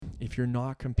if you're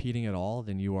not competing at all,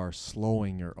 then you are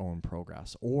slowing your own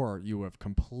progress, or you have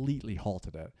completely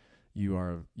halted it.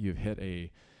 You've hit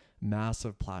a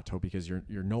massive plateau because you're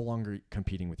no longer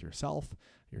competing with yourself.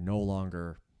 You're no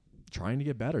longer trying to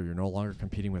get better. You're no longer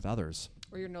competing with others.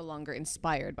 Or you're no longer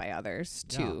inspired by others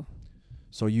too. Yeah.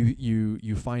 So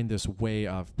you find this way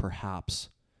of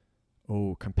perhaps,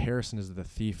 comparison is the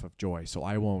thief of joy. So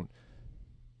I won't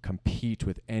compete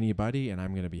with anybody and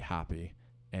I'm going to be happy.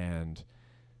 And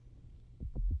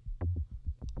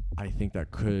I think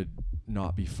that could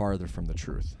not be farther from the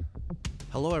truth.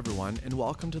 Hello, everyone, and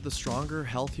welcome to the Stronger,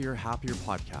 Healthier, Happier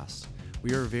podcast.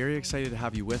 We are very excited to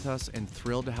have you with us and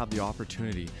thrilled to have the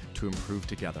opportunity to improve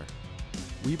together.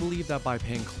 We believe that by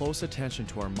paying close attention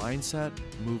to our mindset,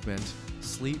 movement,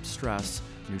 sleep, stress,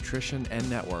 nutrition, and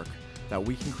network, that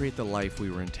we can create the life we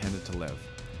were intended to live.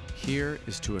 Here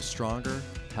is to a stronger,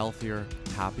 healthier,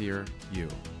 happier you.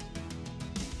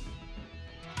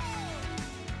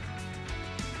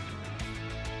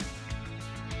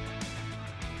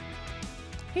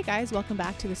 Hey guys, welcome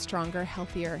back to the Stronger,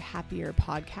 Healthier, Happier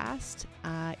podcast.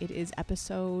 It is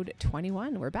episode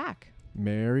 21. We're back.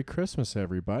 Merry Christmas,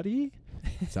 everybody.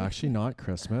 It's actually not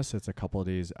Christmas. It's a couple of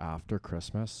days after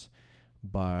Christmas,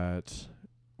 but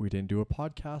we didn't do a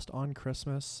podcast on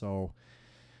Christmas, so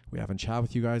we haven't chatted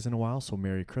with you guys in a while. So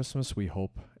Merry Christmas. We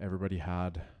hope everybody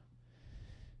had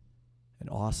an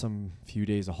awesome few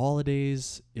days of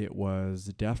holidays. It was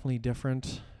definitely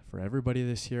different for everybody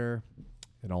this year.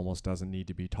 It almost doesn't need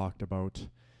to be talked about.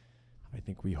 I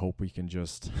think we hope we can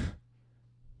just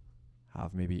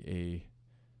have maybe a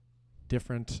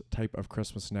different type of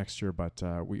Christmas next year, but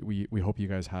we hope you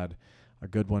guys had a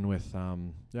good one with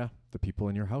the people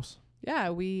in your house. Yeah,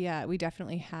 we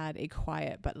definitely had a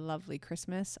quiet but lovely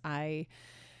Christmas. I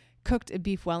cooked a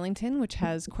beef Wellington, which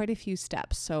has quite a few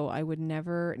steps, so I would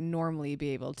never normally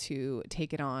be able to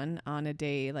take it on a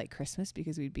day like Christmas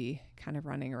because we'd be kind of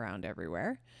running around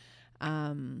everywhere.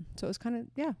 So it was kind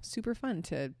of, super fun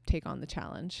to take on the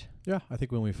challenge. Yeah, I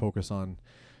think when we focus on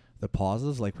the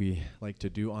pauses like we like to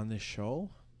do on this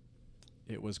show,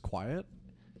 it was quiet,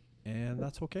 and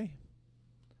that's okay.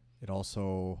 It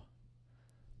also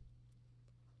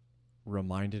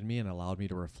reminded me and allowed me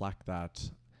to reflect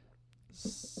that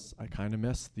I kind of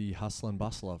miss the hustle and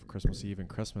bustle of Christmas Eve and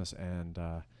Christmas, and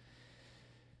I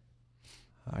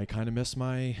kind of miss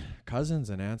my cousins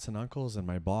and aunts and uncles and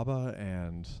my baba,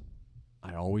 and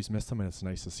I always miss them, and it's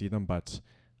nice to see them, but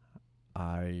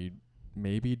I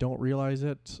maybe don't realize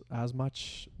it as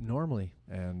much normally.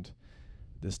 And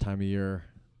this time of year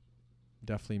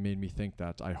definitely made me think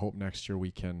that I hope next year we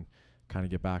can kind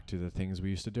of get back to the things we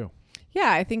used to do.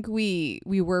 Yeah, I think we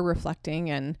were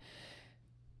reflecting, and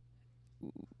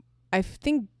I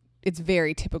think it's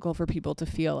very typical for people to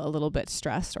feel a little bit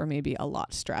stressed or maybe a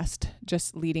lot stressed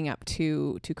just leading up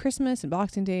to Christmas and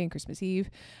Boxing Day and Christmas Eve.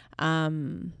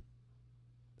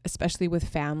 Especially with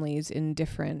families in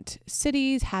different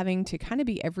cities, having to kind of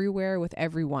be everywhere with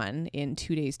everyone in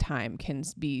 2 days' time can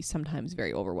be sometimes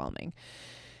very overwhelming.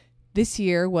 This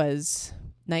year was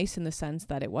nice in the sense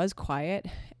that it was quiet,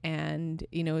 and,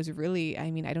 it was really,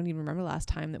 I don't even remember the last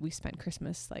time that we spent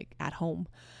Christmas like at home.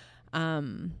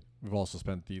 We've also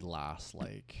spent the last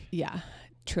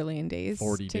trillion days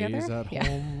 40 together. days at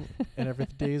home, and every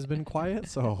day has been quiet,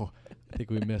 so I think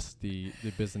we missed the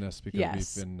business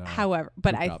because we've been however,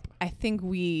 but I think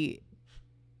we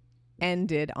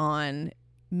ended on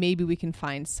maybe we can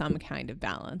find some kind of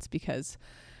balance, because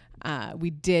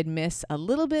we did miss a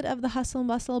little bit of the hustle and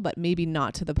bustle, but maybe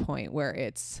not to the point where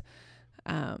it's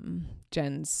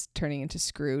Jen's turning into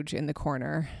Scrooge in the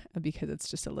corner because it's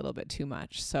just a little bit too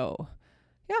much. So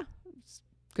it's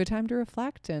a good time to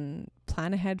reflect and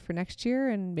plan ahead for next year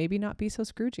and maybe not be so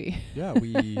Scroogey. Yeah,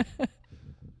 we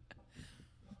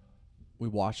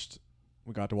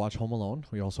got to watch Home Alone.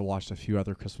 We also watched a few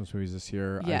other Christmas movies this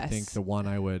year. Yes. I think the one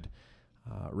I would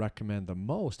recommend the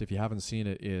most, if you haven't seen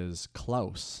it, is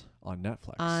Klaus on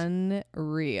Netflix.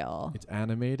 Unreal. It's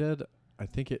animated. I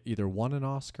think it either won an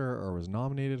Oscar or was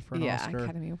nominated for an Oscar. Yeah,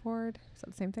 Academy Award. Is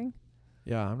that the same thing?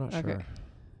 Yeah, I'm not sure.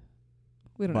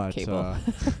 We don't have cable.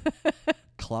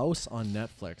 Klaus on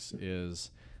Netflix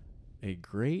is a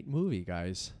great movie,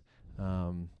 guys.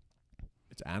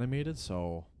 It's animated,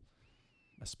 so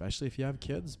especially if you have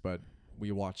kids, but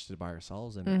we watched it by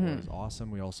ourselves, and it was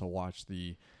awesome. We also watched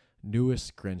the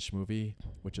newest Grinch movie,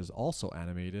 which is also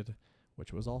animated,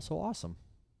 which was also awesome.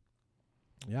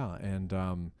 Yeah,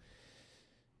 and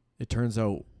it turns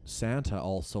out Santa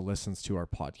also listens to our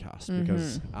podcast,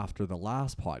 because after the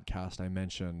last podcast, I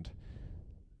mentioned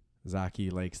Zachy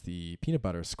likes the peanut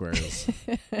butter squares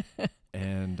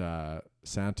And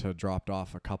Santa dropped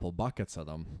off a couple buckets of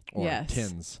them, or Yes.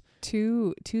 tins.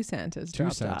 Two Santas Two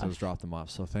dropped Santas off. dropped them off.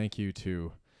 So thank you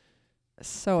to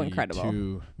So the incredible.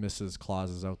 two Mrs.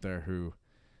 Clauses out there who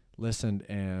listened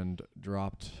and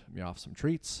dropped me off some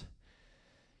treats.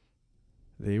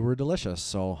 They were delicious.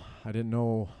 So I didn't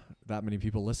know that many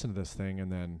people listened to this thing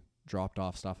and then dropped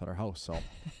off stuff at our house. So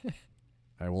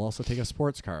I will also take a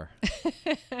sports car.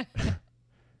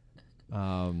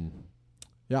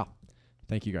 Yeah.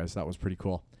 Thank you guys. That was pretty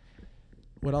cool.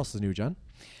 What else is new, Jen?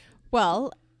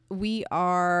 Well, we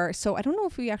are, so I don't know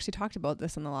if we actually talked about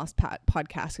this on the last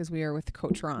podcast because we are with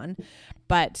Coach Ron,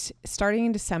 but starting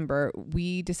in December,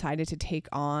 we decided to take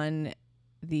on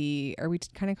are we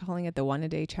kind of calling it the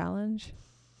 1-a-day challenge?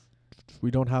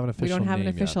 We don't have an official name. We don't have an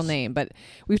official yet. name, but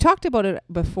we've talked about it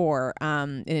before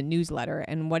in a newsletter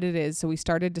and what it is. So we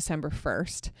started December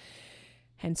 1st.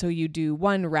 And so you do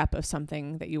 1 rep of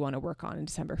something that you want to work on in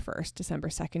December 1st. December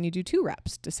 2nd, you do 2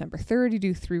 reps. December 3rd, you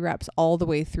do 3 reps all the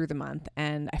way through the month.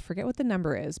 And I forget what the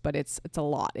number is, but it's a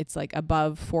lot. It's like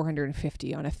above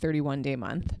 450 on a 31-day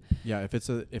month. Yeah, if it's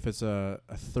a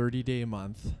 30-day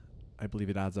month, I believe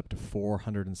it adds up to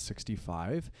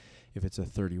 465. If it's a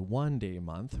 31-day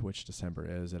month, which December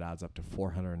is, it adds up to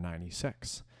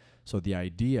 496. So the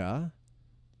idea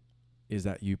is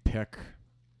that you pick,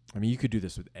 I mean, you could do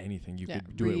this with anything. You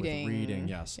could do it with reading,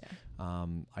 yes. Yeah.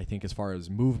 I think as far as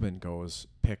movement goes,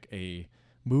 pick a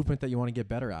movement that you want to get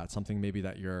better at, something maybe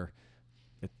that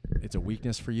it's a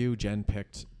weakness for you. Jen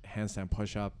picked handstand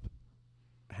push-ups.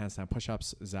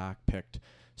 Zach picked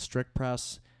strict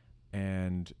press.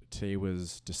 And today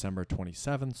was December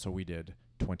 27th, so we did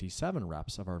 27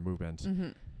 reps of our movement.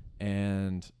 Mm-hmm.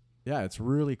 And yeah, it's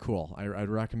really cool. I'd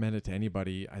recommend it to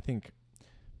anybody. I think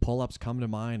pull-ups come to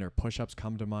mind or push-ups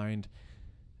come to mind.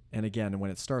 And again,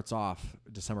 when it starts off,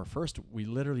 December 1st, we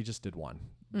literally just did 1.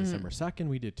 Mm-hmm. December 2nd,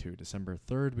 we did 2. December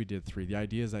 3rd, we did 3. The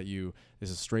idea is that this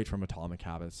is straight from Atomic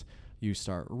Habits. You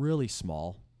start really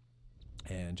small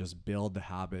and just build the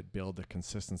habit, build the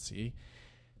consistency.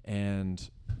 And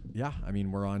yeah, I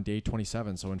mean, we're on day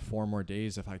 27. So in 4 more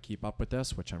days, if I keep up with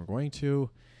this, which I'm going to,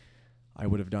 I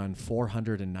would have done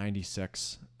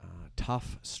 496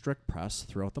 tough strict press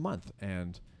throughout the month.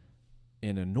 And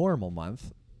in a normal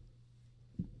month,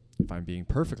 if I'm being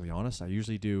perfectly honest, I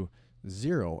usually do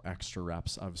 0 extra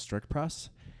reps of strict press.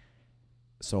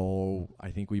 So I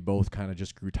think we both kind of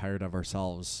just grew tired of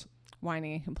ourselves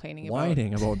whining and complaining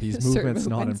about these movements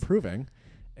not improving.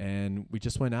 And we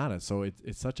just went at it. So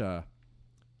it's such a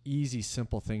easy,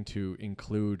 simple thing to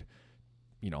include,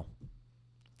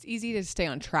 It's easy to stay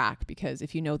on track because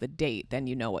if you know the date, then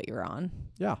you know what you're on.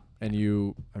 Yeah. And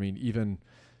even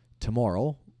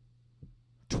tomorrow,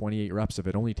 28 reps of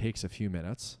it only takes a few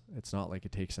minutes. It's not like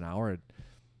it takes an hour.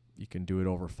 You can do it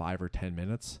over 5 or 10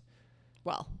 minutes.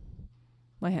 Well,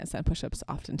 my handstand push-ups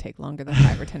often take longer than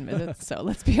 5 or 10 minutes. So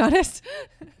let's be honest.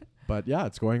 But yeah,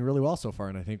 it's going really well so far.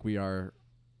 And I think we are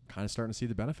kind of starting to see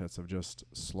the benefits of just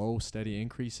slow, steady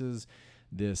increases.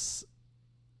 This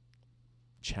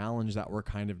challenge that we're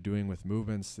kind of doing with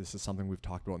movements, this is something we've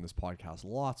talked about in this podcast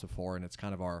lots before, and it's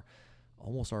kind of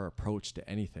almost our approach to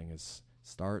anything is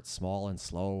start small and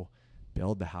slow,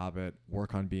 build the habit,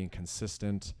 work on being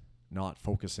consistent, not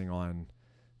focusing on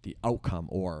the outcome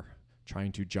or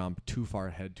trying to jump too far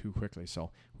ahead too quickly.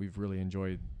 So we've really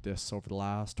enjoyed this over the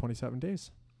last 27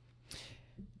 days.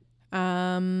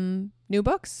 New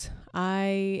books.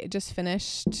 I just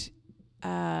finished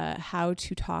How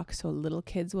to Talk So Little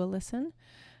Kids Will Listen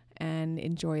and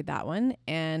enjoyed that one.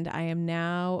 And I am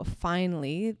now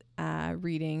finally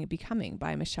reading Becoming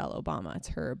by Michelle Obama. It's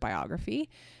her biography,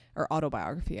 or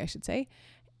autobiography, I should say.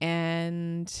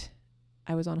 And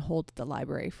I was on hold at the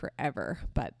library forever,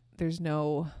 but there's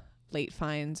no late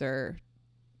fines or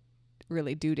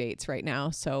really due dates right now.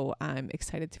 So I'm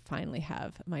excited to finally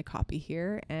have my copy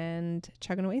here and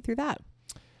chugging away through that.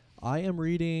 I am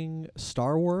reading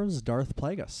Star Wars Darth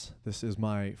Plagueis. This is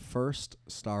my first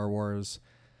Star Wars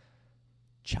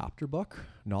chapter book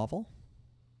novel.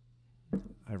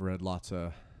 I've read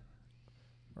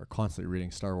constantly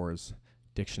reading Star Wars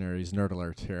dictionaries, nerd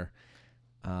alert here.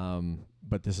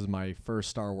 But this is my first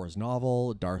Star Wars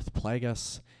novel, Darth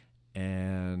Plagueis.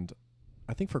 And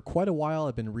I think for quite a while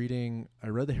I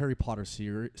read the Harry Potter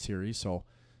series, so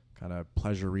kind of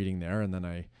pleasure reading there. And then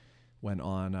I went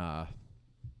on a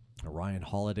Ryan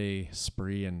Holiday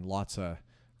spree and lots of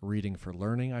reading for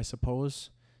learning, I suppose,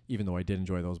 even though I did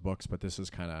enjoy those books. But this is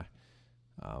kind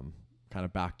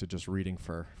of back to just reading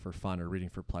for fun or reading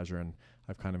for pleasure. And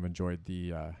I've kind of enjoyed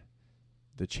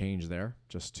the change there,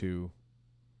 just to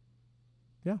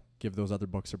give those other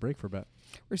books a break for a bit.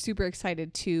 We're super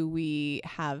excited too. We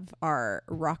have our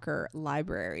Rocker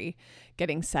library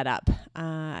getting set up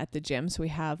at the gym. So we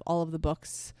have all of the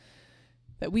books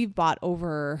that we've bought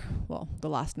over, the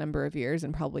last number of years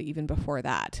and probably even before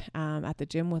that at the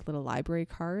gym, with little library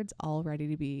cards all ready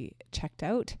to be checked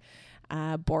out,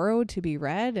 borrowed to be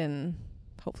read, and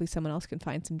hopefully someone else can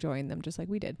find some joy in them just like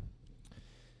we did.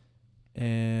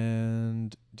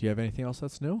 And do you have anything else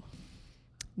that's new?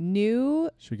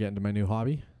 Should we get into my new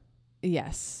hobby?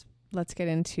 Yes. Let's get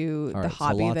into all the right,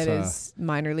 hobby that is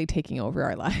minorly taking over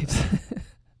our lives.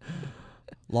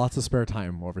 Lots of spare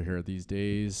time over here these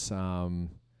days.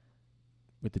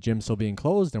 With the gym still being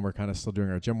closed and we're kind of still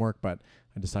doing our gym work, but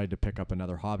I decided to pick up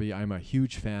another hobby. I'm a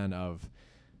huge fan of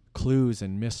clues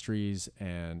and mysteries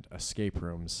and escape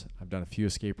rooms. I've done a few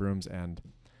escape rooms and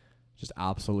just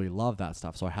absolutely love that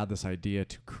stuff. So I had this idea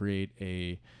to create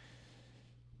a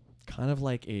kind of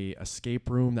like a escape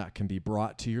room that can be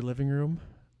brought to your living room.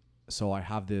 So I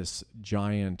have this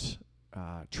giant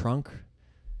trunk.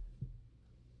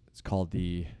 It's called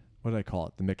the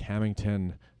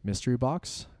McHamington Mystery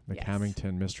Box,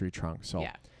 McHamington Mystery Trunk. So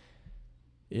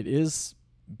it is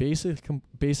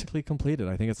basically completed.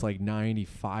 I think it's like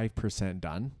 95%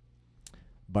 done,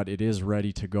 but it is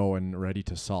ready to go and ready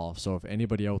to solve. So if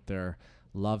anybody out there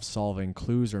loves solving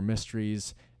clues or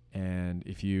mysteries, and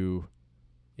if you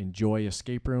enjoy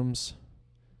escape rooms,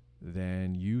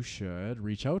 then you should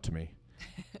reach out to me.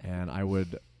 And I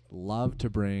would love to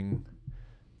bring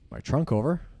my trunk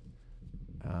over.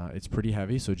 It's pretty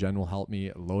heavy, so Jen will help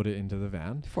me load it into the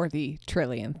van. For the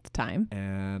trillionth time.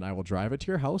 And I will drive it to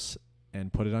your house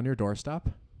and put it on your doorstep.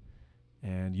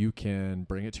 And you can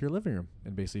bring it to your living room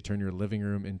and basically turn your living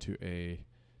room into a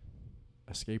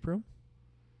escape room.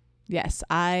 Yes,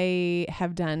 I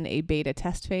have done a beta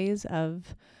test phase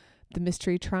of the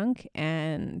mystery trunk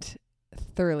and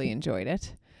thoroughly enjoyed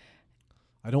it.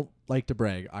 I don't like to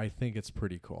brag. I think it's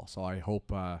pretty cool. So I hope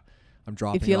I'm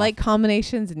dropping. If you like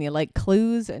combinations and you like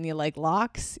clues and you like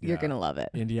locks, you're going to love it.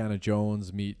 Indiana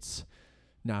Jones meets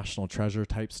National Treasure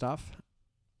type stuff.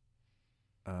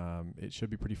 It should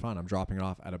be pretty fun. I'm dropping it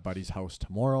off at a buddy's house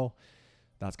tomorrow.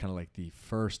 That's kind of like the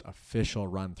first official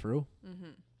run through.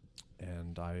 Mm-hmm.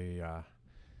 And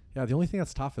the only thing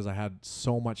that's tough is I had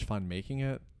so much fun making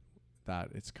it that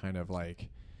it's kind of like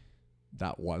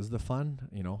that was the fun,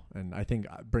 and I think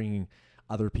bringing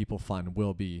other people fun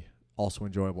will be also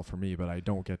enjoyable for me, but I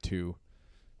don't get to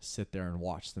sit there and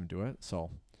watch them do it. So,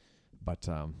 but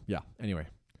anyway.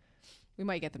 We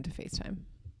might get them to FaceTime.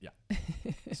 Yeah.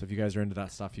 So if you guys are into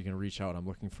that stuff, you can reach out. I'm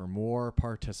looking for more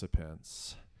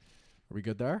participants. Are we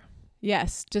good there?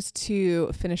 Yes. Just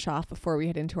to finish off before we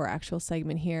head into our actual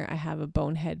segment here, I have a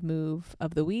bonehead move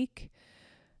of the week.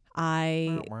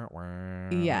 Jen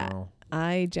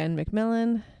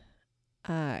McMillan,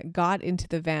 got into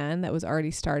the van that was already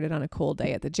started on a cold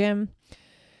day at the gym.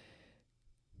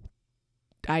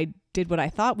 I did what I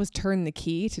thought was turn the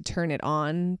key to turn it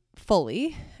on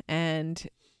fully and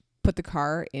put the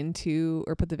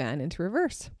van into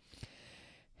reverse.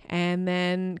 And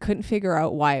then couldn't figure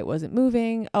out why it wasn't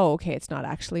moving. Oh, okay, it's not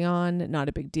actually on. Not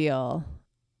a big deal.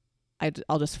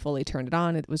 I'll just fully turn it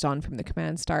on. It was on from the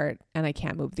command start, and I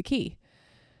can't move the key.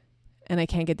 And I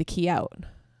can't get the key out.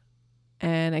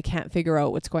 And I can't figure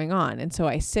out what's going on. And so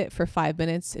I sit for 5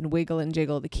 minutes and wiggle and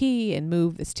jiggle the key and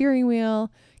move the steering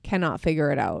wheel. Cannot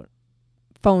figure it out.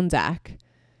 Phone Zach.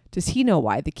 Does he know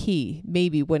why the key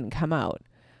maybe wouldn't come out?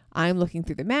 I'm looking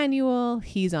through the manual.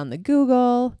 He's on the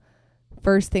Google.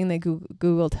 First thing that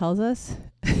Google tells us.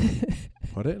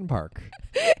 Put it in park.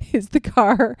 Is the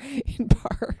car in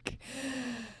park.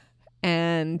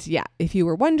 And if you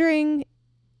were wondering,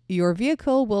 your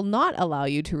vehicle will not allow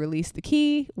you to release the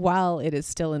key while it is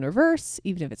still in reverse,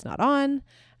 even if it's not on.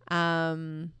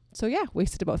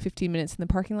 Wasted about 15 minutes in the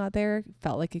parking lot there.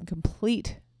 Felt like a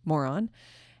complete moron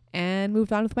and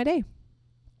moved on with my day.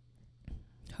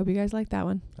 Hope you guys liked that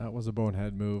one. That was a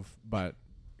bonehead move, but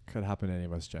could happen to any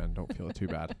of us, Jen. Don't feel it too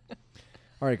bad.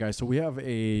 All right, guys. So we have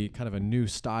a kind of a new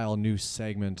style, new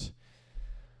segment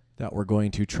that we're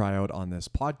going to try out on this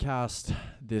podcast.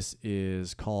 This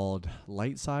is called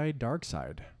Light Side, Dark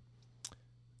Side.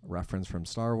 A reference from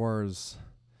Star Wars.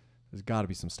 There's got to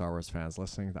be some Star Wars fans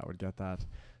listening that would get that.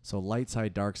 So Light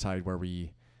Side, Dark Side, where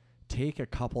we take a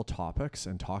couple topics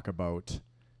and talk about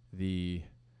the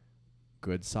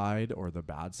good side or the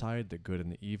bad side, the good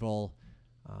and the evil,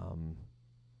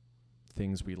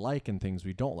 things we like and things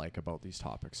we don't like about these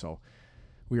topics. So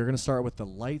we are going to start with the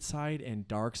light side and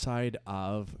dark side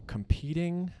of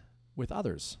competing with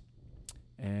others.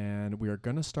 And we are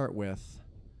going to start with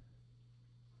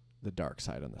the dark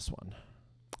side on this one.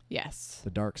 Yes. The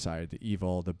dark side, the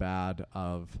evil, the bad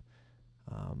of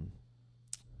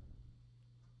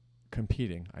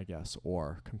competing, I guess,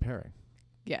 or comparing.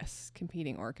 Yes,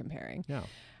 competing or comparing. Yeah.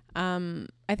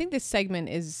 I think this segment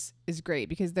is great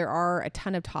because there are a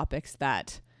ton of topics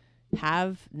that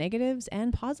have negatives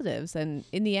and positives. And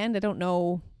in the end, I don't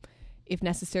know if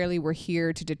necessarily we're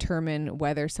here to determine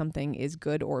whether something is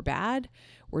good or bad.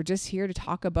 We're just here to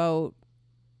talk about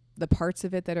the parts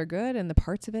of it that are good and the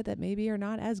parts of it that maybe are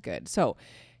not as good. So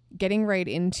getting right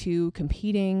into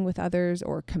competing with others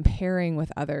or comparing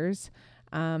with others,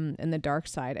 and the dark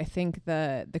side, I think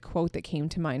the quote that came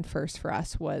to mind first for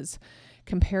us was,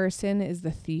 comparison is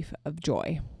the thief of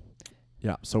joy.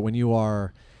 Yeah. So when you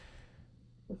are,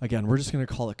 again, we're just going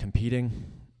to call it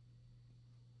competing.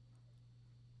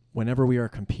 Whenever we are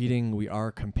competing, we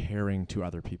are comparing to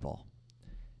other people.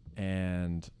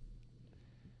 And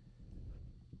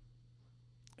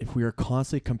if we are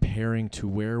constantly comparing to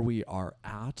where we are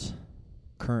at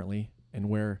currently and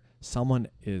where someone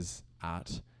is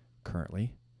at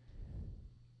currently,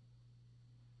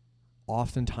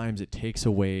 oftentimes it takes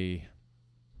away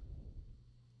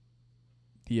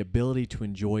the ability to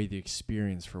enjoy the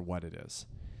experience for what it is.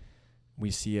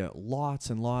 We see it lots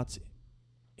and lots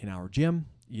in our gym,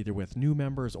 either with new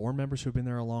members or members who have been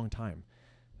there a long time,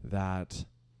 that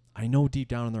I know deep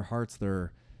down in their hearts,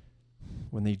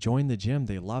 when they joined the gym,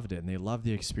 they loved it and they loved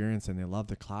the experience and they loved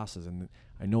the classes. And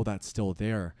I know that's still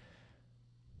there.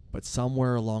 But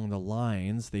somewhere along the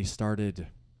lines, they started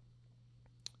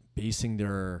basing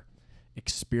their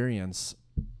experience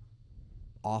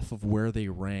off of where they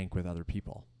rank with other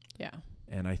people. Yeah.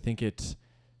 And I think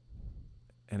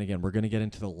and again, we're going to get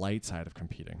into the light side of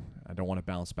competing. I don't want to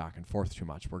bounce back and forth too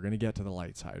much. We're going to get to the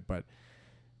light side. But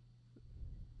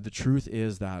the truth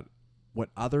is that what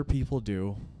other people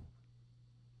do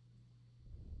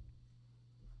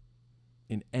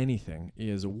in anything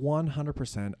is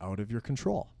 100% out of your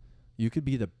control. You could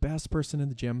be the best person in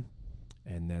the gym,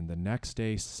 and then the next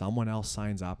day someone else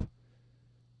signs up,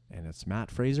 and it's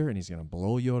Matt Fraser, and he's going to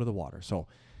blow you out of the water. So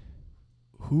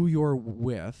who you're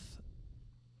with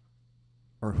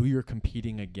or who you're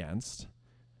competing against,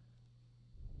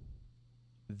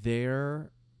 their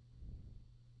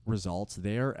results,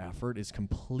 their effort is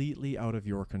completely out of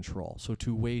your control. So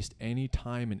to waste any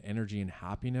time and energy and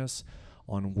happiness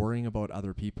on worrying about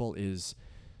other people is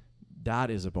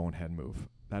a bonehead move.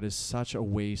 That is such a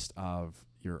waste of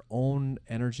your own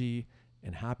energy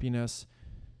and happiness,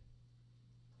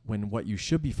 when what you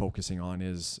should be focusing on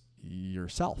is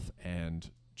yourself and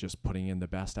just putting in the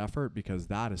best effort, because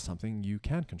that is something you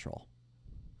can control.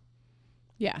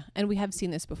 Yeah. And we have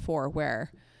seen this before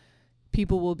where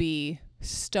people will be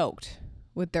stoked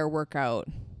with their workout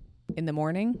in the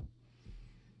morning,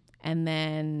 and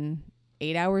then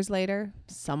 8 hours later,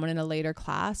 someone in a later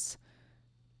class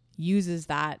uses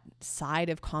that side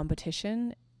of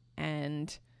competition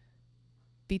and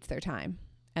beats their time.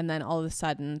 And then all of a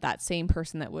sudden, that same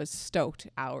person that was stoked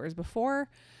hours before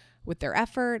with their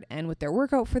effort and with their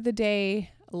workout for the day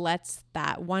lets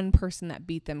that one person that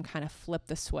beat them kind of flip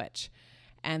the switch.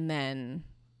 And then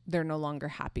they're no longer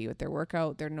happy with their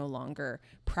workout. They're no longer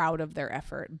proud of their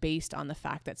effort based on the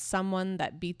fact that someone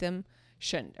that beat them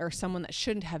shouldn't, or someone that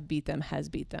shouldn't have beat them has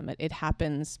beat them. It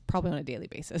happens probably on a daily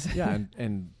basis. Yeah.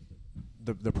 And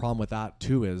the problem with that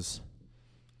too is,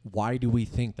 why do we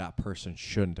think that person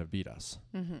shouldn't have beat us?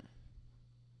 Mm-hmm.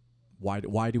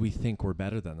 Why do we think we're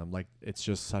better than them? Like, it's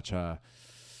just such a,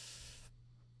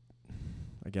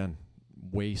 again,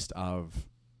 waste of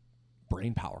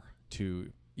brain power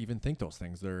to even think those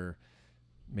things.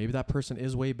 Maybe that person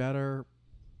is way better,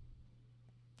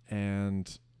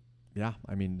 and yeah,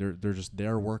 I mean, they're just,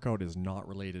 their workout is not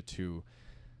related to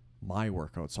my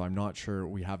workout. So I'm not sure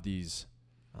we have these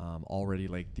already,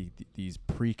 like these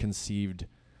preconceived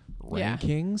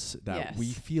rankings that we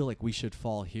feel like we should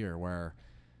fall here, where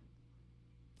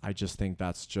I just think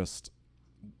that's just,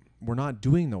 we're not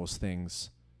doing those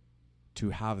things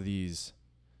to have these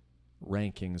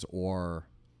rankings or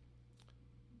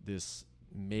this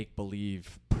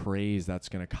make-believe praise that's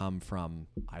going to come from,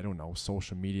 I don't know,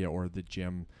 social media or the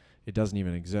gym. It doesn't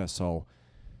even exist. So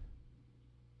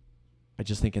I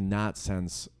just think in that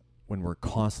sense, when we're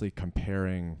constantly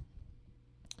comparing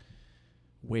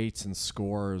weights and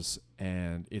scores,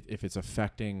 and if it's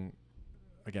affecting,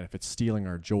 again, if it's stealing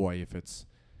our joy, if it's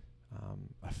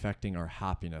affecting our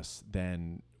happiness,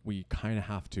 then we kind of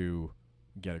have to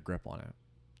get a grip on it.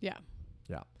 Yeah.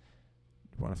 Yeah.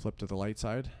 You want to flip to the light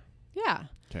side? Yeah.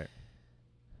 Okay.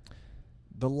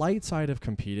 The light side of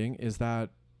competing is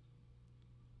that,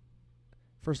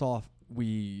 first off,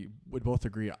 we would both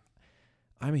agree,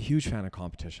 I'm a huge fan of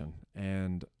competition,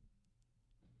 and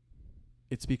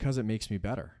it's because it makes me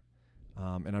better.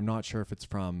 And I'm not sure if it's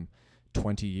from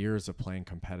 20 years of playing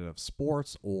competitive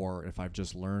sports or if I've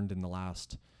just learned in the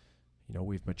last,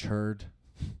 we've matured.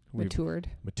 We've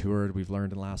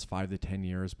learned in the last 5 to 10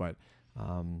 years, but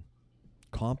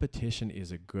competition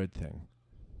is a good thing.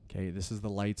 Okay, this is the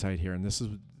light side here, and this is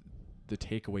the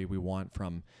takeaway we want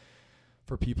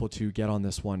for people to get on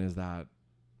this one, is that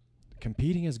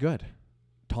competing is good.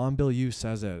 Tom Bilyeu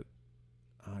says it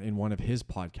in one of his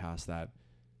podcasts, that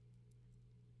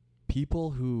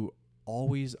people who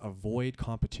always avoid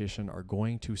competition are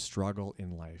going to struggle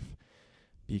in life.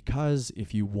 Because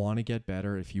if you want to get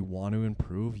better, if you want to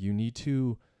improve, you need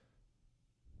to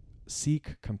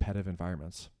seek competitive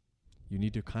environments. You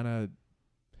need to kind of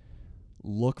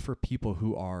look for people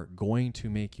who are going to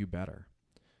make you better.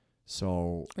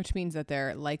 So, which means that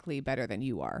they're likely better than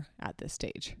you are at this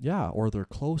stage. Yeah, or they're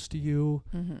close to you.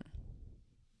 Mm-hmm.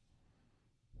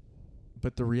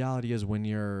 But the reality is,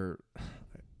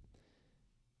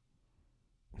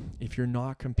 if you're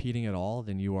not competing at all,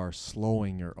 then you are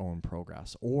slowing your own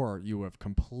progress, or you have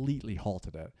completely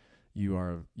halted it.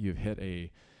 You've hit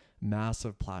a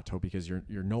massive plateau because you're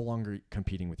no longer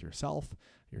competing with yourself.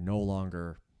 You're no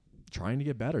longer trying to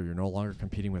get better. You're no longer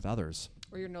competing with others.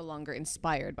 Or you're no longer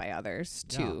inspired by others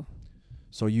too. Yeah.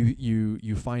 So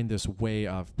you find this way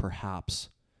of perhaps,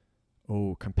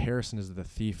 comparison is the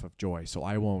thief of joy. So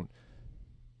I won't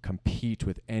compete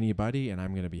with anybody and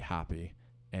I'm going to be happy.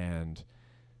 And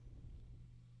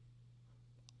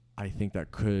I think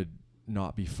that could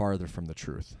not be farther from the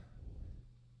truth.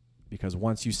 Because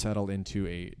once you settle into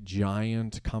a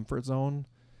giant comfort zone,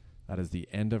 that is the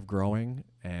end of growing.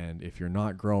 And if you're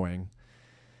not growing,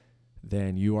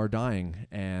 then you are dying.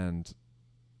 And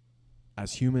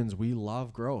as humans, we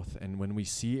love growth. And when we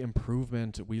see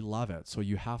improvement, we love it. So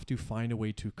you have to find a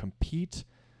way to compete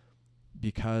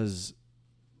because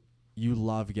you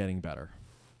love getting better.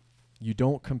 You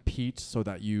don't compete so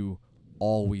that you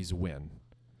always win,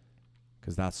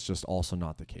 because that's just also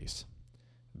not the case.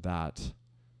 That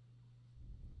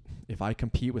if I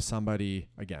compete with somebody,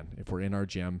 again, if we're in our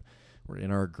gym, we're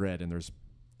in our grid, and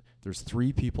there's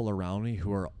 3 people around me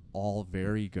who are all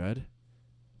very good,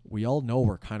 we all know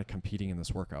we're kind of competing in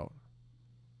this workout.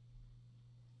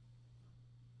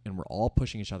 And we're all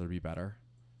pushing each other to be better.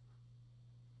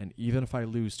 And even if I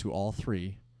lose to all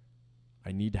 3,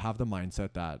 I need to have the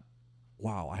mindset that,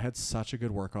 wow, I had such a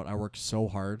good workout. I worked so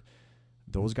hard.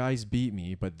 Those guys beat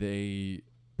me, but they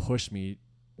pushed me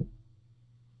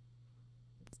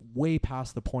way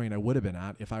past the point I would have been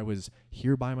at if I was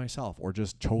here by myself or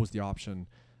just chose the option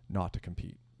not to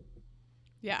compete.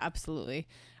 Yeah, absolutely.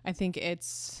 I think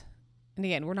and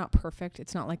again, we're not perfect.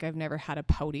 It's not like I've never had a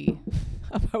pouty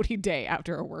day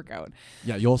after a workout.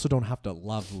 Yeah, you also don't have to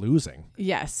love losing.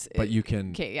 Yes. But you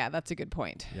can. Okay, yeah, that's a good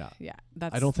point. Yeah. Yeah.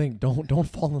 I don't think, don't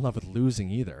fall in love with losing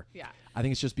either. Yeah. I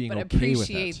think it's just being okay with it. But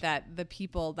appreciate that the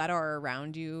people that are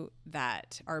around you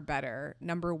that are better,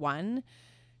 number one,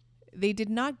 they did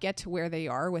not get to where they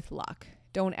are with luck.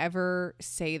 Don't ever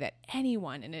say that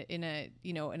anyone in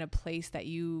a place that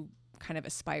you kind of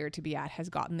aspire to be at has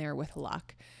gotten there with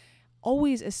luck.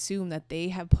 Always assume that they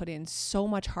have put in so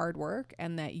much hard work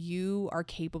and that you are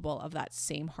capable of that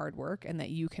same hard work and that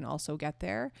you can also get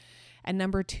there. And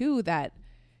number two, that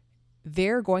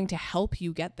they're going to help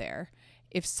you get there.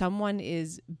 If someone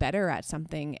is better at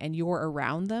something and you're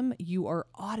around them, you are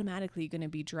automatically going to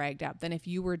be dragged up than if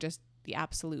you were just the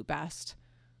absolute best.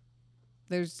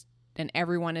 And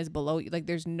everyone is below you. Like,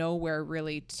 there's nowhere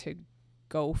really to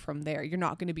go from there. You're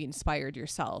not going to be inspired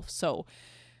yourself. So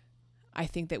I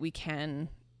think that we can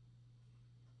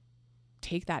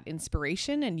take that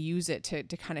inspiration and use it to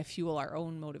kind of fuel our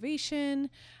own motivation.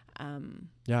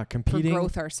 Competing for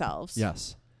growth ourselves.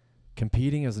 Yes.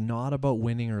 Competing is not about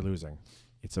winning or losing.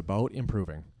 It's about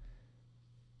improving.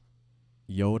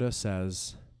 Yoda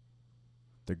says,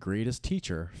 the greatest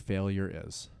teacher failure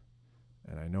is.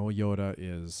 And I know Yoda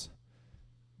is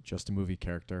just a movie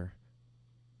character,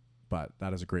 but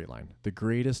that is a great line. The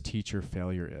greatest teacher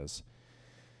failure is.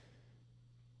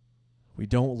 We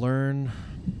don't learn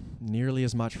nearly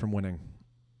as much from winning.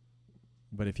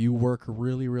 But if you work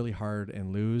really, really hard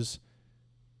and lose,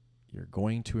 you're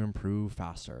going to improve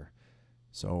faster.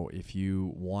 So if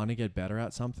you want to get better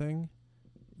at something,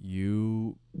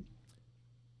 you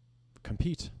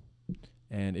compete.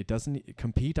 And it doesn't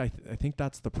compete. I think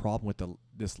that's the problem with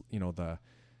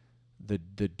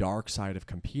the dark side of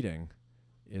competing,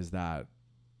 is that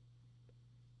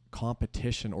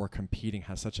competition or competing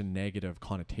has such a negative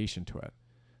connotation to it,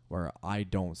 where I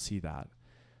don't see that.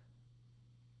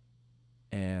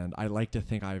 And I like to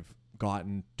think I've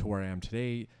gotten to where I am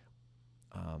today,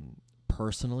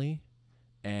 personally,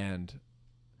 And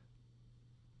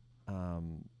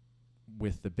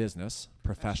with the business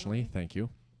professionally, thank you.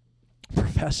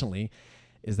 Professionally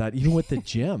is that even with the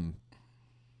gym,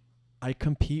 I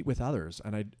compete with others,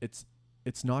 and it's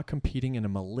not competing in a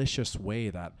malicious way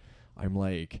that I'm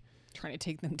like trying to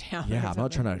take them down. Yeah, I'm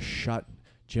not trying to shut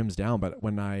gyms down, but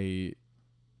when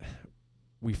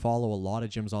we follow a lot of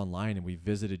gyms online, and we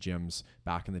visited gyms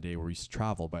back in the day where we used to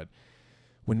travel, but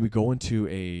when we go into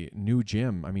a new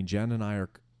gym, I mean, Jen and I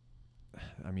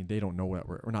they don't know what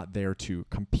we're not there to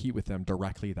compete with them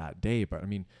directly that day, but I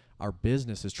mean, our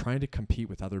business is trying to compete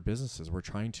with other businesses. We're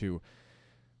trying to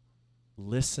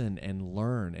listen and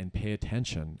learn and pay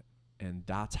attention, and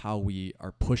that's how we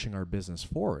are pushing our business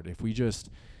forward. If we just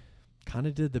kind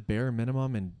of did the bare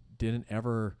minimum and didn't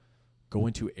ever go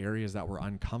into areas that were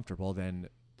uncomfortable, then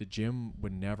the gym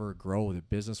would never grow, the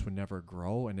business would never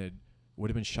grow, and it would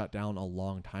have been shut down a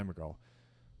long time ago.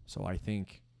 So I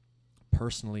think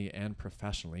personally and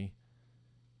professionally,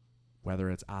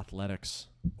 whether it's athletics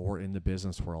or in the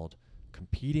business world,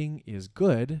 competing is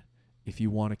good if you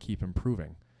want to keep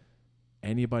improving.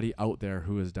 Anybody out there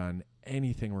who has done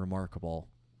anything remarkable,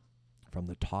 from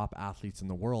the top athletes in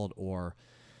the world or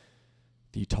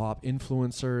the top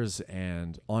influencers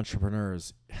and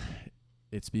entrepreneurs,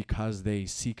 it's because they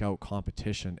seek out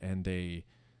competition and they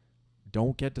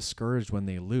don't get discouraged when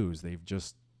they lose. They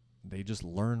just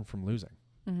learn from losing.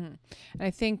 Mm-hmm. And I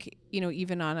think,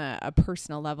 even on a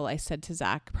personal level, I said to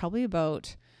Zach probably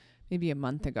about maybe a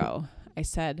month ago, I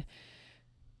said,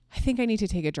 I think I need to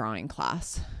take a drawing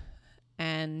class.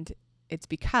 And it's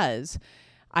because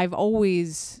I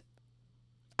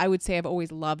would say I've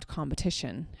always loved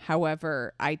competition.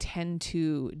 However, I tend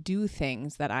to do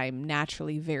things that I'm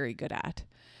naturally very good at.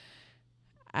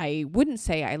 I wouldn't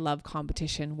say I love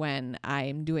competition when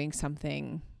I'm doing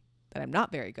something that I'm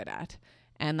not very good at.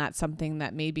 And that's something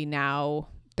that maybe now,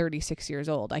 36 years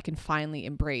old, I can finally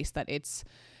embrace, that it's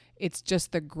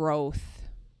just the growth.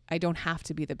 I don't have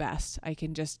to be the best. I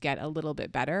can just get a little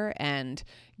bit better, and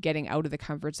getting out of the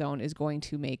comfort zone is going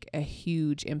to make a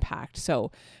huge impact.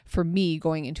 So for me,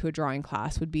 going into a drawing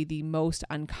class would be the most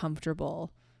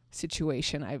uncomfortable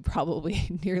situation I've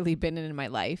probably nearly been in my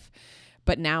life.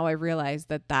 But now I realize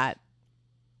that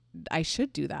I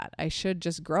should do that. I should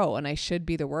just grow, and I should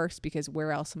be the worst, because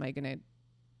where else am I going to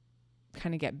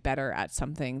kind of get better at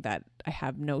something that I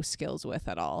have no skills with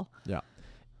at all? Yeah.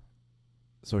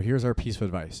 So here's our piece of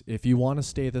advice. If you want to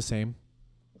stay the same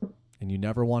and you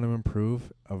never want to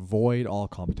improve, avoid all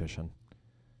competition.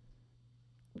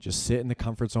 Just sit in the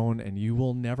comfort zone and you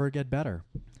will never get better.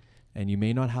 And you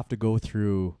may not have to go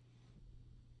through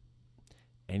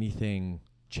anything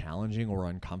challenging or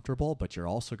uncomfortable, but you're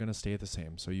also going to stay the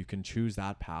same. So you can choose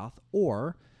that path,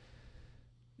 or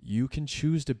you can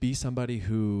choose to be somebody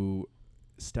who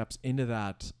steps into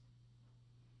that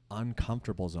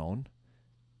uncomfortable zone,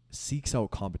 seeks out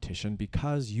competition,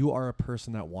 because you are a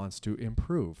person that wants to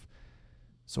improve.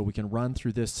 So we can run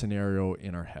through this scenario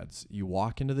in our heads. You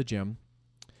walk into the gym,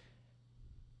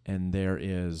 and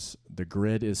the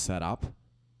grid is set up,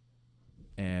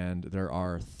 and there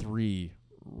are 3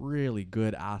 really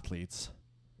good athletes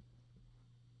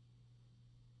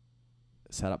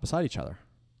set up beside each other.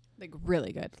 Like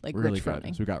really good, like really Rich good.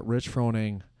 Froning. So we got Rich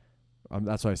Froning.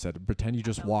 That's what I said. Pretend you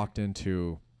just walked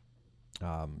into,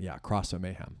 CrossFit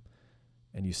Mayhem,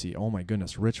 and you see, oh my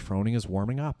goodness, Rich Froning is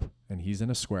warming up, and he's in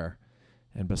a square,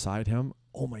 and beside him,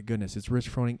 oh my goodness, it's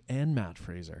Rich Froning and Matt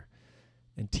Fraser,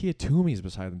 and Tia Toomey's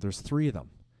beside them. There's 3 of them.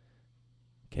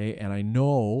 Okay, and I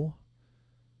know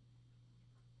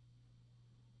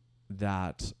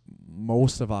that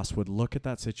most of us would look at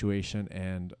that situation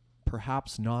and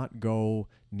perhaps not go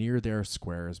near their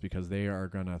squares because they are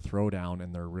going to throw down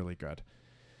and they're really good.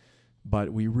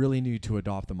 But we really need to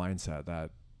adopt the mindset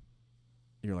that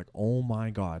you're like, oh my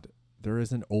God, there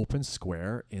is an open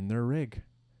square in their rig.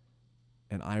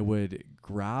 And I would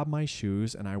grab my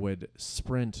shoes and I would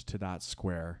sprint to that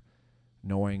square,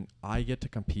 knowing I get to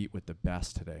compete with the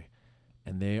best today.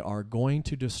 And they are going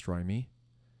to destroy me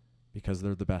because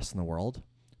they're the best in the world.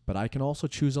 But I can also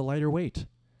choose a lighter weight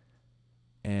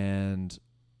and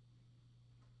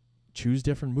choose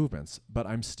different movements. But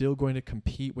I'm still going to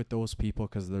compete with those people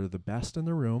because they're the best in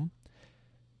the room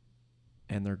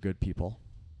and they're good people,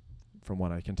 from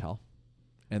what I can tell.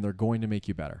 And they're going to make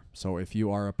you better. So if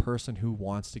you are a person who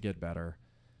wants to get better,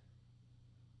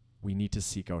 we need to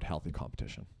seek out healthy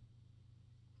competition.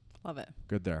 Love it.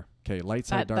 Good there. Okay, light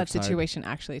side, dark side. That situation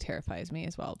actually terrifies me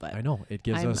as well. But I know. It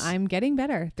gives us... I'm getting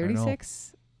better.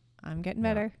 36. I'm getting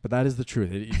better. But that is the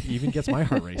truth. It even gets my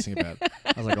heart racing a bit.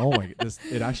 I was like, oh my...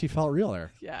 it actually felt real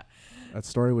there. Yeah. That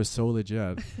story was so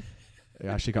legit. It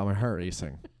actually got my heart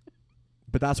racing.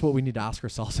 But that's what we need to ask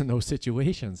ourselves in those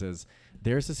situations is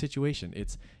there's a situation.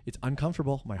 It's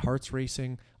uncomfortable. My heart's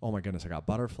racing. Oh my goodness, I got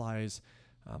butterflies.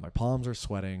 My palms are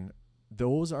sweating.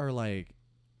 Those are like,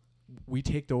 we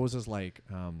take those as like,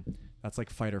 that's like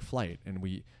fight or flight. And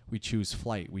we choose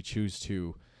flight. We choose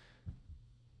to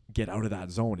get out of that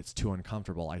zone. It's too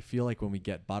uncomfortable. I feel like when we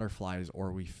get butterflies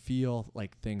or we feel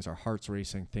like our heart's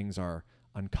racing, things are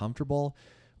uncomfortable,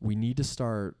 we need to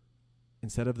start,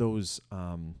 instead of those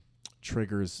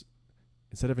triggers,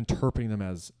 instead of interpreting them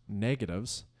as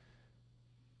negatives,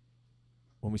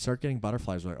 when we start getting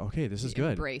butterflies, we're like, okay, this is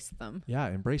good. Embrace them. Yeah,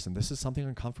 embrace them. This is something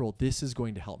uncomfortable. This is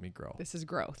going to help me grow. This is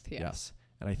growth. Yeah. Yes.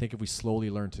 And I think if we slowly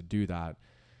learn to do that,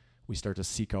 we start to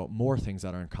seek out more things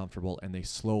that are uncomfortable, and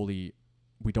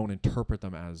we don't interpret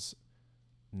them as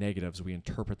negatives. We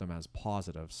interpret them as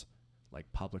positives,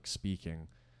 like public speaking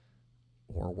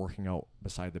or working out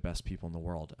beside the best people in the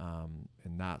world.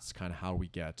 And that's kind of how we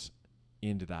get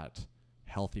into that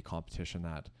healthy competition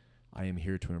that I am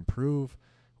here to improve,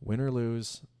 win or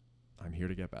lose, I'm here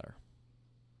to get better.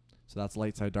 So that's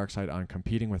light side, dark side on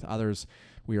competing with others.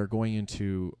 We are going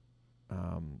into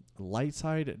light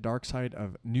side, dark side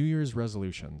of New Year's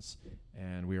resolutions.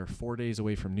 And we are 4 days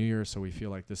away from New Year's, so we feel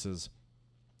like this is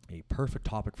a perfect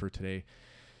topic for today.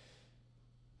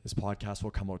 This podcast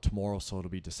will come out tomorrow, so it'll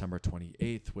be December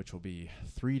 28th, which will be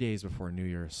 3 days before New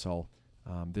Year's. So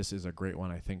this is a great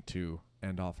one, I think, to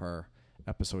end off our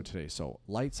episode today. So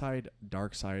light side,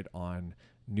 dark side on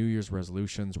New Year's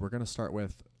resolutions. We're going to start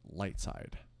with light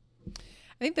side.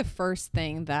 I think the first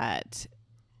thing that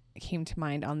came to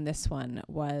mind on this one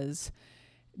was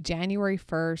January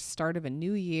 1st, start of a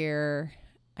new year.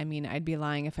 I mean, I'd be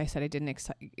lying if I said I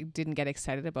didn't get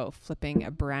excited about flipping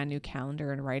a brand new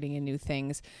calendar and writing in new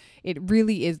things. It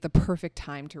really is the perfect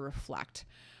time to reflect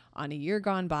on a year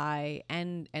gone by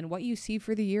and what you see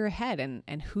for the year ahead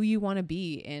and who you want to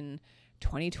be in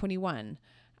 2021.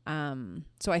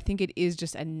 So I think it is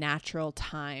just a natural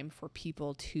time for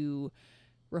people to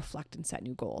reflect and set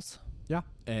new goals. Yeah.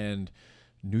 And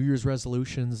New Year's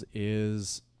resolutions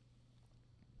it's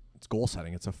goal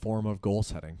setting. It's a form of goal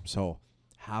setting. So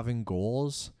having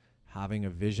goals, having a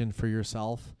vision for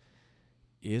yourself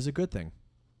is a good thing.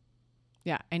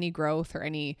 Yeah. Any growth or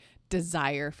any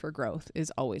desire for growth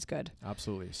is always good.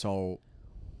 Absolutely. So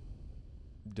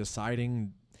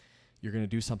deciding you're going to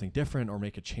do something different or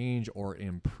make a change or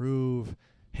improve.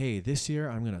 Hey, this year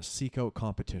I'm going to seek out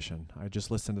competition. I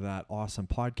just listened to that awesome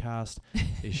podcast.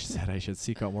 They said I should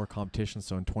seek out more competition.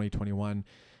 So in 2021,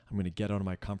 I'm going to get out of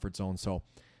my comfort zone. So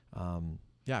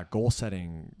goal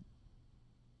setting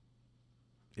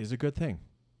is a good thing.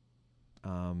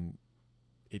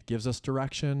 It gives us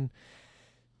direction.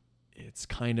 It's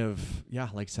kind of,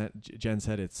 like Jen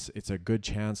said, it's a good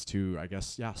chance to, I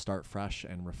guess, start fresh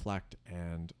and reflect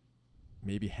and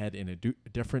maybe head in a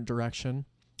different direction,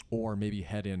 or maybe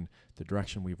head in the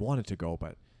direction we've wanted to go,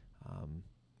 but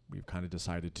we've kind of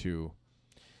decided to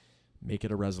make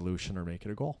it a resolution or make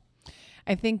it a goal.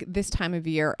 I think this time of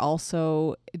year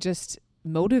also just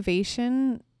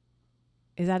motivation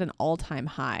is at an all-time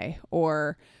high,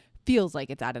 or feels like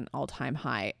it's at an all-time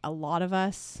high. A lot of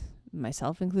us,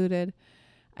 myself included,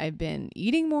 I've been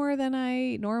eating more than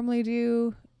I normally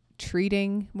do,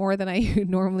 treating more than I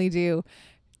normally do,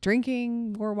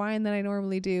 drinking more wine than I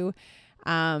normally do.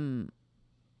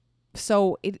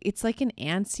 So it's like an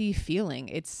antsy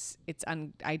feeling.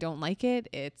 I don't like it.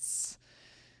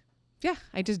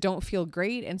 I just don't feel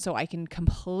great. And so I can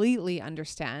completely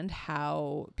understand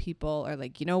how people are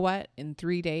like, you know what, in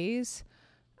 3 days,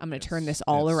 I'm going to turn this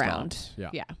all around.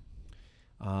 Stops.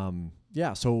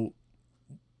 Yeah. So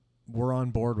we're on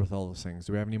board with all those things.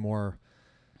 Do we have any more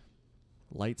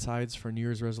light sides for New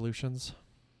Year's resolutions?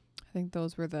 I think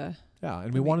those were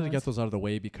and we wanted to get those out of the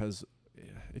way, because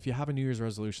if you have a New Year's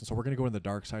resolution, so we're going to go in the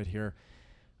dark side here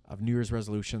of New Year's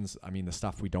resolutions. I mean, the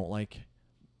stuff we don't like,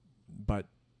 but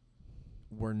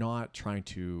we're not trying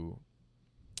to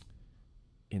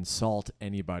insult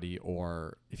anybody.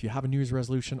 Or if you have a New Year's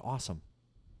resolution, awesome.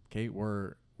 Okay.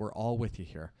 We're all with you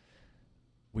here.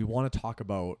 We want to talk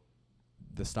about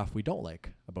the stuff we don't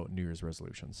like about New Year's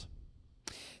resolutions.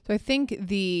 So I think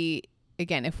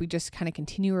again, if we just kind of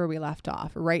continue where we left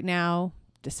off right now,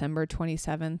 December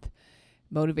 27th,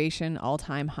 motivation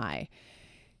all-time high.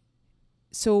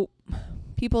 So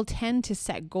people tend to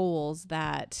set goals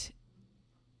that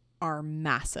are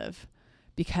massive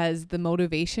because the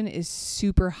motivation is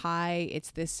super high.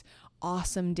 It's this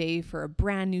awesome day for a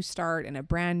brand new start and a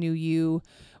brand new you.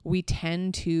 We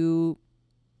tend to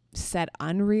set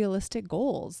unrealistic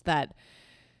goals that,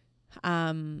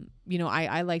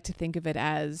 I like to think of it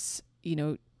as,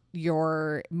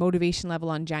 your motivation level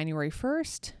on January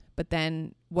 1st, but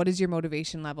then what is your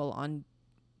motivation level on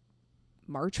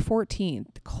March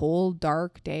 14th? Cold,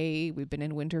 dark day. We've been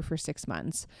in winter for 6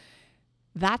 months.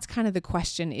 That's kind of the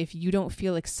question. If you don't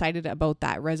feel excited about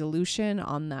that resolution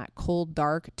on that cold,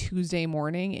 dark Tuesday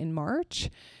morning in March,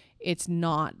 it's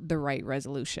not the right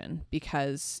resolution,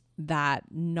 because that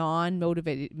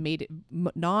non-motivated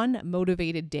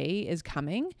day is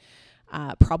coming,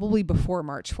 probably before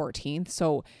March 14th.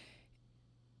 So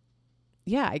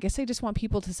yeah, I guess I just want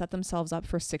people to set themselves up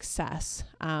for success,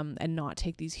 and not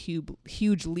take these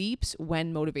huge leaps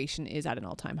when motivation is at an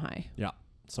all-time high. Yeah.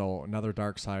 So another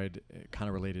dark side, kind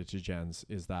of related to Jen's,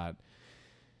 is that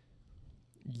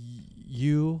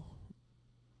you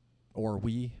or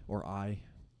we or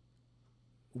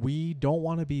we don't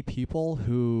want to be people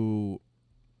who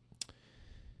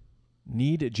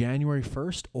need January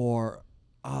 1st or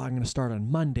I'm going to start on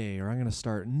Monday, or I'm going to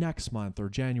start next month, or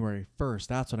January 1st.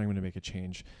 That's when I'm going to make a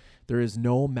change. There is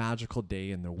no magical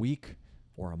day in the week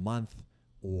or a month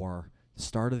or the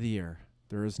start of the year.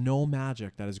 There is no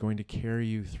magic that is going to carry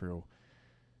you through.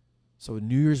 So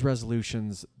New Year's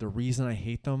resolutions, the reason I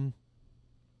hate them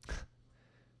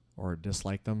or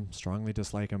dislike them, strongly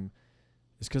dislike them,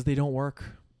 is because they don't work.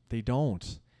 They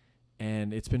don't.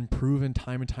 And it's been proven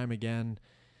time and time again,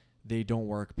 they don't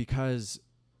work, because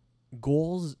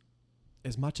goals,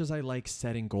 as much as I like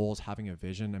setting goals, having a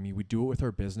vision, I mean, we do it with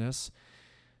our business,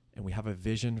 and we have a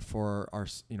vision for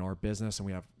our business, and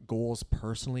we have goals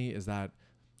personally, is that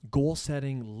goal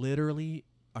setting literally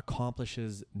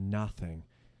accomplishes nothing.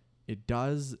 It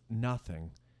does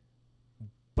nothing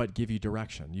but give you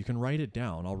direction. You can write it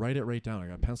down. I'll write it right down. I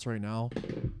got a pencil right now.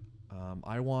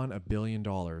 I want $1 billion.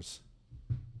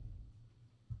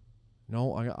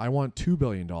 No, I want $2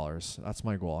 billion. That's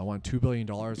my goal. I want $2 billion.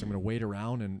 I'm going to wait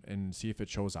around and see if it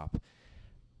shows up.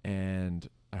 And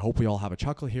I hope we all have a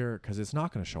chuckle here, because it's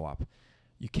not going to show up.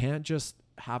 You can't just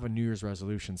have a New Year's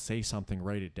resolution, say something,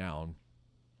 write it down.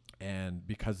 And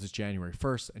because it's January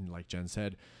 1st, and like Jen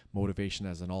said, motivation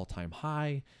as an all-time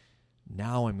high,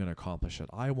 now I'm going to accomplish it.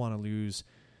 I want to lose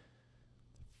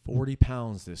 40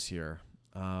 pounds this year.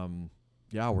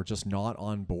 We're just not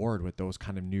on board with those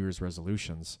kind of New Year's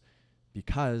resolutions,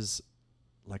 because,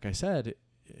 like I said,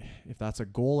 if that's a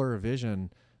goal or a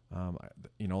vision,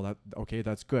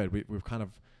 that's good. We've kind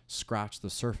of scratched the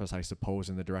surface, I suppose,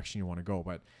 in the direction you want to go,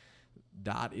 but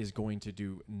that is going to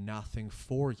do nothing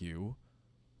for you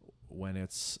when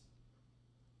it's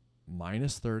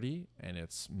minus 30 and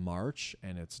it's March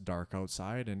and it's dark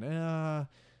outside. And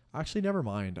actually, never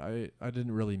mind. I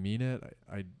didn't really mean it.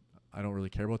 I don't really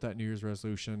care about that New Year's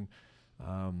resolution.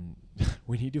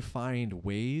 We need to find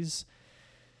ways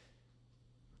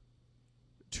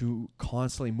to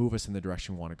constantly move us in the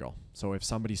direction we want to go. So if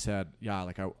somebody said,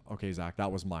 okay, Zach,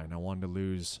 that was mine. I wanted to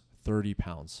lose 30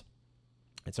 pounds.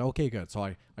 It's okay, good. So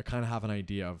I kind of have an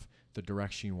idea of the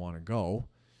direction you want to go.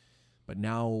 But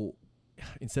now,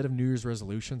 instead of New Year's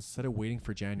resolutions, instead of waiting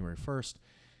for January 1st,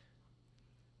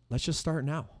 let's just start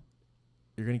now.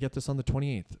 You're going to get this on the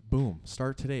 28th. Boom.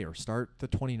 Start today, or start the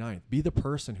 29th. Be the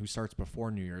person who starts before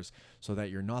New Year's, so that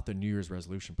you're not the New Year's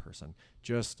resolution person.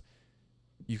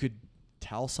 You could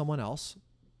tell someone else.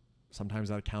 Sometimes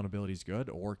that accountability is good,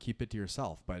 or keep it to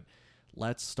yourself. But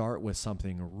let's start with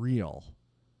something real,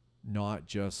 not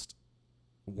just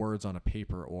words on a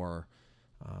paper or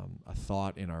a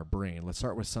thought in our brain. Let's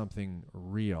start with something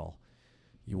real.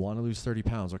 You want to lose 30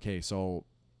 pounds. Okay, so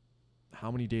how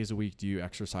many days a week do you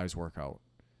exercise, workout?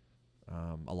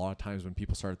 A lot of times when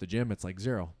people start at the gym, it's like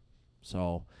 0.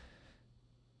 So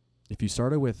if you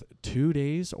started with 2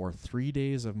 days or 3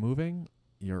 days of moving,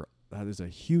 that is a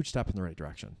huge step in the right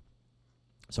direction.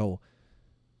 So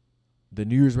the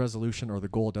New Year's resolution or the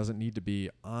goal doesn't need to be,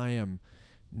 I am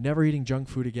never eating junk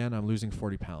food again, I'm losing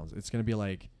 40 pounds. It's going to be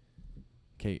like,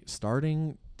 okay,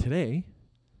 starting today,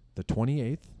 the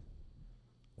 28th,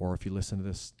 or if you listen to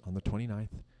this on the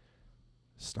 29th,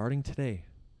 starting today,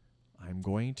 I'm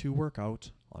going to work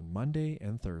out on Monday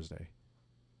and Thursday.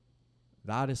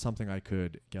 That is something I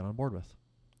could get on board with.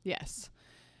 Yes.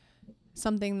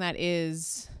 Something that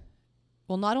is,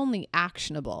 not only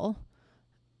actionable,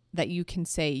 that you can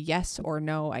say yes or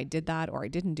no, I did that, or I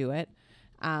didn't do it,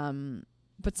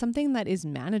 but something that is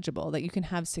manageable, that you can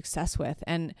have success with.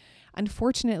 And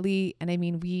unfortunately, and I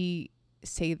mean, we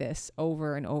say this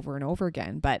over and over and over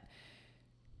again, but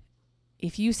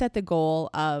if you set the goal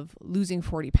of losing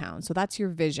 40 pounds, so that's your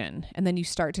vision, and then you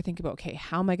start to think about, okay,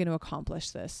 how am I going to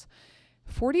accomplish this?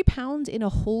 40 pounds in a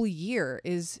whole year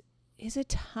is a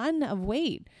ton of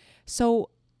weight. So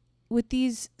with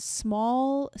these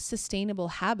small sustainable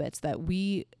habits that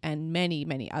we and many,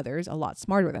 many others a lot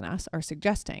smarter than us are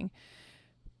suggesting,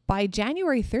 by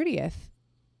January 30th,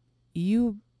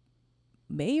 you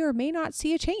may or may not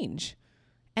see a change.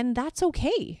 And that's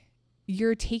okay.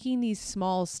 You're taking these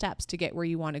small steps to get where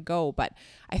you want to go. But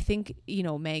I think,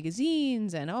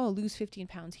 magazines and, lose 15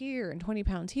 pounds here and 20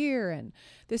 pounds here. And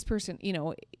this person,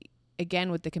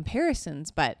 again, with the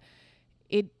comparisons, but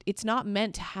it's not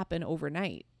meant to happen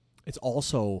overnight. It's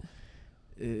also,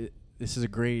 this is a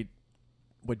great,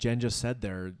 what Jen just said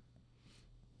there,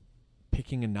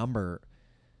 picking a number.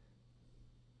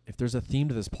 If there's a theme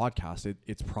to this podcast,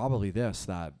 it's probably this,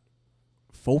 that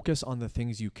focus on the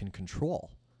things you can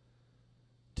control.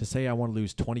 To say I want to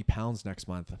lose 20 pounds next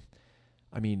month,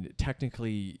 I mean,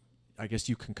 technically, I guess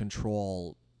you can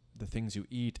control the things you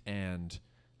eat and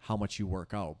how much you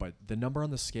work out, but the number on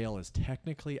the scale is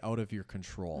technically out of your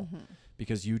control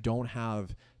because you don't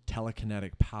have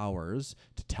telekinetic powers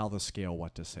to tell the scale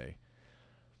what to say.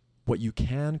 What you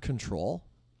can control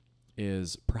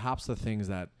is perhaps the things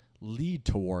that lead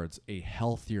towards a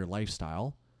healthier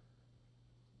lifestyle,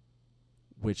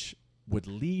 which would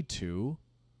lead to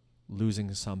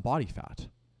losing some body fat.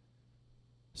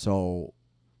 So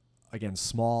again,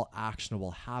 small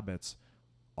actionable habits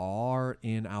are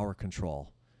in our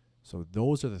control. So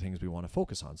those are the things we want to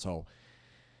focus on. So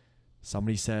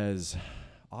somebody says,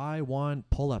 I want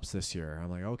pull-ups this year. I'm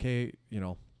like, okay,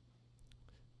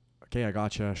 okay, I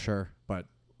gotcha, sure. But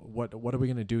what are we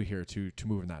going to do here to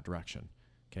move in that direction?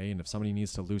 Okay. And if somebody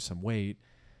needs to lose some weight,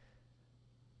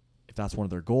 if that's one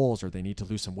of their goals, or they need to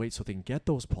lose some weight so they can get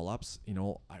those pull-ups,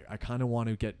 I kind of want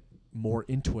to get more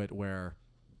into it where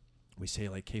we say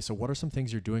like, okay, so what are some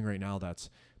things you're doing right now that's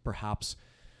perhaps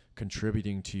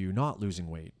contributing to you not losing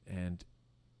weight? And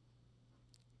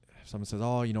if someone says,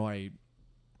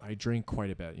 I drink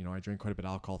quite a bit, I drink quite a bit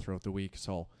of alcohol throughout the week.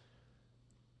 So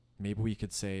maybe we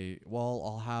could say, well,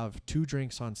 I'll have 2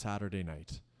 drinks on Saturday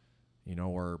night,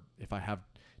 or if I have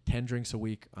 10 drinks a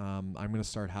week, I'm going to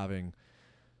start having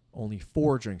only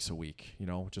 4 drinks a week,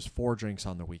 just 4 drinks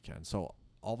on the weekend. So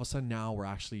all of a sudden now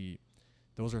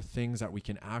those are things that we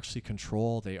can actually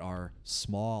control. They are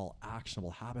small,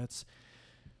 actionable habits.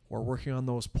 We're working on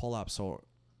those pull-ups. So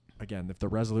again, if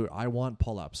I want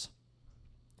pull-ups,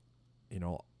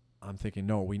 I'm thinking,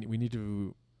 no, we need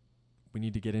to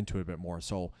get into it a bit more.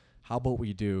 So how about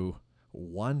we do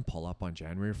 1 pull-up on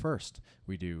January 1st?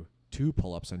 We do 2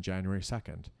 pull-ups on January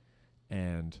 2nd.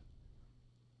 And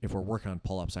if we're working on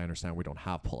pull-ups, I understand we don't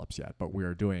have pull-ups yet, but we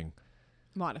are doing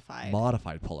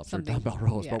modified pull-ups or dumbbell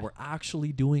rows, but we're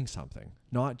actually doing something,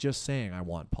 not just saying I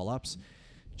want pull-ups.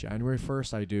 January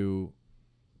 1st, I do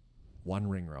 1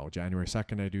 ring row. January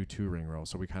 2nd, I do 2 ring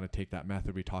rows. So we kind of take that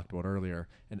method we talked about earlier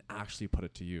and actually put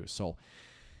it to use. So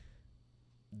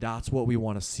that's what we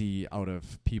want to see out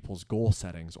of people's goal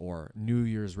settings or New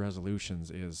Year's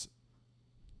resolutions is,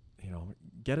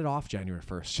 get it off January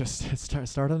 1st. Just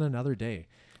start on another day.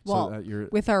 Well, so you're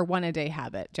with our 1-a-day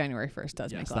habit, January 1st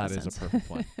does make a lot of sense. Yes, that is a perfect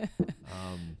one.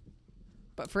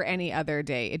 But for any other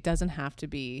day, it doesn't have to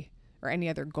be, or any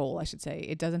other goal, I should say,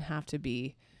 it doesn't have to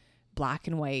be black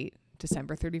and white,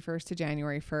 December 31st to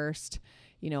January 1st,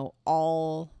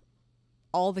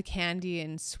 all the candy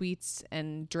and sweets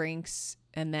and drinks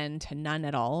and then to none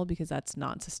at all, because that's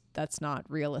not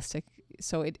realistic.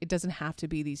 So it doesn't have to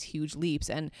be these huge leaps.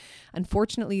 And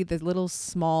unfortunately, the little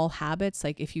small habits,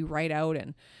 like if you write out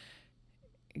and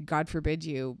God forbid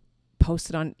you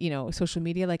post it on, social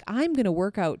media, like I'm going to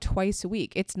work out twice a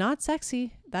week. It's not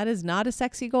sexy. That is not a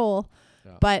sexy goal,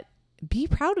 but be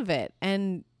proud of it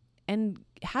and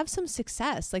have some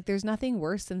success. Like there's nothing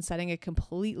worse than setting a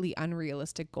completely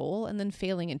unrealistic goal and then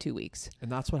failing in 2 weeks.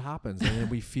 And that's what happens. And then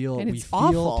we feel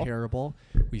awful. Terrible.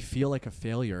 We feel like a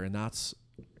failure. And that's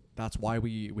why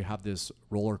we have this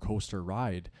roller coaster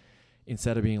ride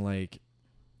instead of being like,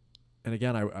 and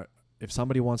again, I if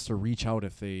somebody wants to reach out,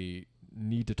 if they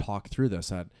need to talk through this,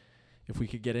 that if we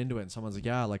could get into it and someone's like,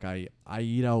 yeah, like I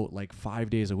eat out like 5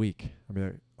 days a week. I'd be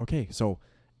like, okay, so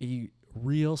a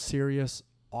real serious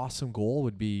awesome goal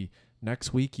would be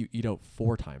next week you eat out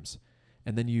 4 times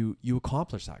and then you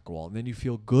accomplish that goal and then you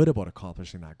feel good about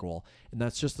accomplishing that goal. And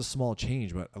that's just a small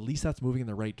change, but at least that's moving in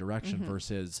the right direction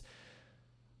versus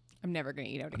I'm never going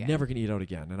to eat out again. I'm never going to eat out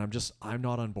again. And I'm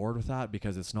not on board with that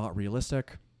because it's not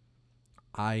realistic.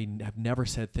 I have never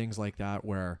said things like that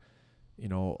where,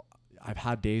 I've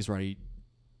had days where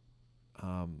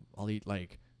I'll eat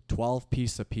like 12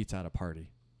 pieces of pizza at a party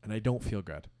and I don't feel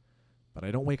good. But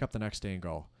I don't wake up the next day and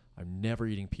go, I'm never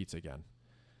eating pizza again.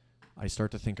 I start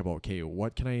to think about, okay,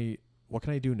 what can I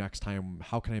do next time?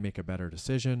 How can I make a better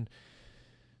decision?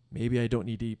 maybe I don't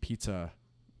need to eat pizza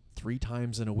 3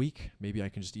 times in a week. Maybe I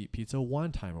can just eat pizza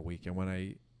 1 time a week. And when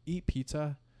I eat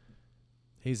pizza,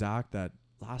 hey, Zach, that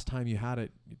last time you had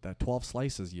it, that 12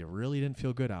 slices, you really didn't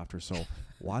feel good after. So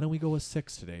why don't we go with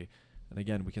 6 today? And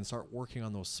again, we can start working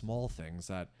on those small things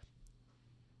that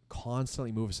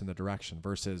constantly move us in the direction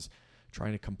versus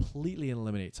trying to completely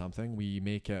eliminate something. We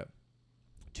make it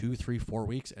 2, 3, 4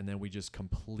 weeks, and then we just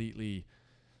completely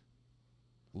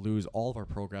lose all of our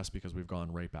progress because we've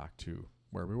gone right back to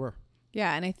where we were.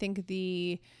 Yeah, and I think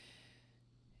the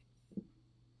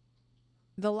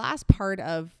last part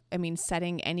of,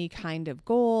 setting any kind of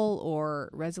goal or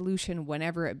resolution,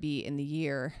 whenever it be in the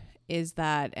year, is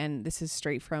that, and this is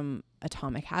straight from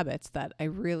Atomic Habits, that I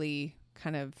really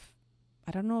I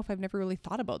don't know if I've never really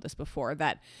thought about this before,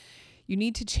 that you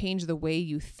need to change the way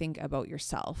you think about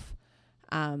yourself.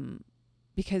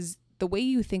 Because the way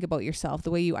you think about yourself,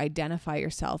 the way you identify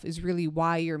yourself is really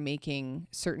why you're making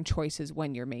certain choices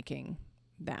when you're making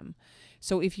them.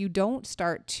 So if you don't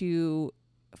start to,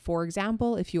 for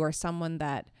example, if you are someone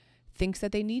that thinks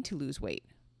that they need to lose weight,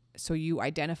 so you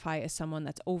identify as someone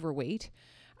that's overweight,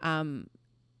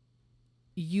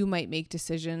 you might make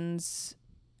decisions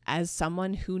as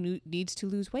someone who needs to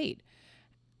lose weight,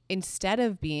 instead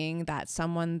of being that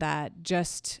someone that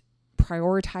just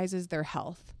prioritizes their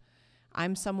health.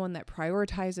 I'm someone that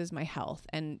prioritizes my health.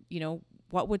 And,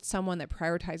 what would someone that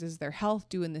prioritizes their health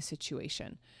do in this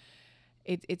situation?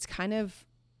 It's kind of,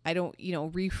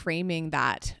 reframing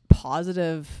that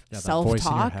positive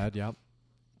self-talk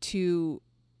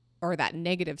or that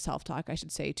negative self-talk, I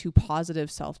should say, to positive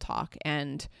self-talk,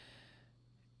 and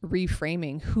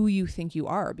reframing who you think you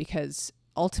are, because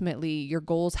ultimately your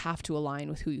goals have to align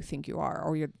with who you think you are,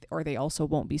 or they also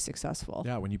won't be successful.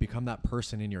 Yeah, when you become that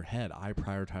person in your head, I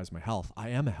prioritize my health, I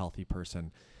am a healthy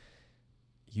person,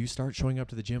 you start showing up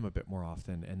to the gym a bit more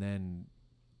often, and then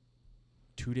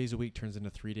 2 days a week turns into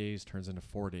 3 days, turns into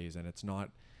 4 days, and it's not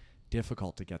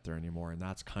difficult to get there anymore. And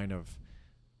that's kind of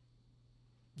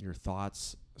your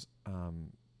thoughts,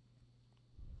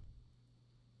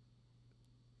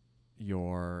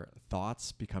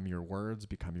 become your words,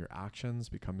 become your actions,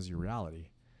 becomes your reality.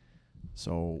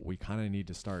 So we kind of need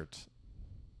to start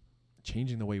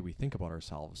changing the way we think about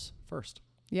ourselves first.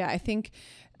 Yeah, I think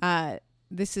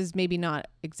this is maybe not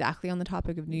exactly on the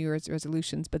topic of New Year's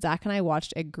resolutions, but Zach and I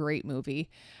watched a great movie.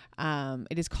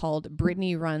 It is called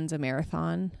Brittany Runs a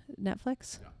Marathon.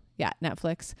 Netflix? Yeah,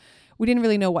 Netflix. We didn't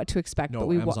really know what to expect.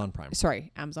 No, Amazon Prime.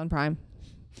 Sorry, Amazon Prime.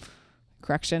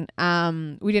 Correction.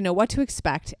 We didn't know what to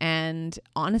expect. And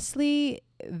honestly,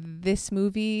 this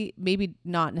movie, maybe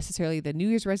not necessarily the New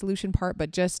Year's resolution part,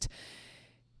 but just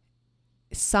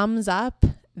sums up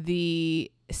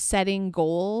the setting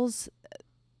goals,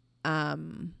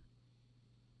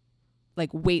 like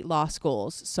weight loss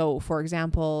goals. So for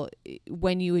example,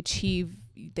 when you achieve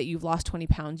that you've lost 20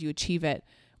 pounds, you achieve it,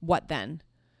 what then?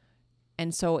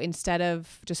 And so instead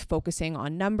of just focusing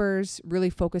on numbers,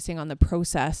 really focusing on the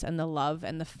process and the love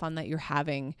and the fun that you're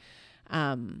having,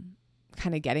 kind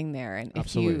of getting there. And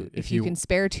if you can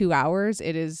spare 2 hours,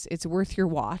 it's worth your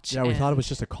watch. Yeah, we thought it was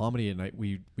just a comedy, and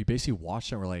we basically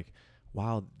watched it and we're like,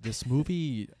 wow, this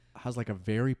movie has like a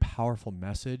very powerful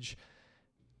message.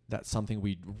 That's something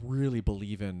we really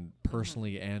believe in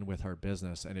personally and with our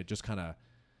business. And it just kind of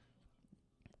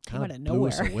blew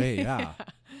us away. Yeah.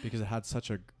 Because it had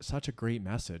such a great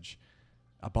message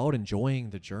about enjoying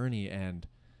the journey, and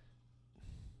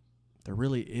there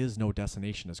really is no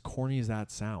destination. As corny as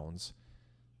that sounds,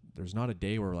 there's not a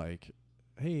day where like,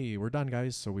 hey, we're done,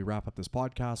 guys. So we wrap up this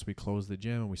podcast, we close the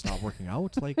gym, and we stop working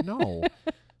out. Like, no.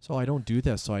 So I don't do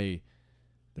this. So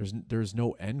there's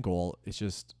no end goal. It's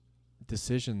just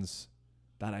decisions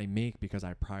that I make because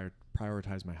I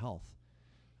prioritize my health.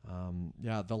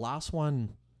 The last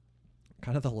one,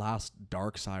 kind of the last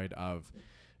dark side of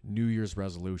New Year's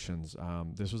resolutions.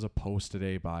 This was a post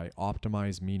today by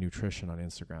Optimize Me Nutrition on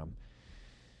Instagram,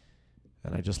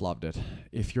 and I just loved it.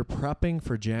 If you're prepping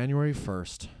for January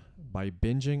 1st by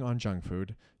binging on junk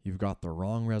food, you've got the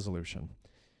wrong resolution.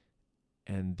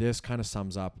 And this kind of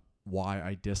sums up why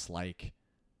I dislike,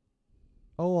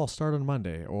 I'll start on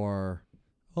Monday, or,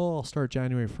 I'll start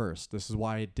January 1st. This is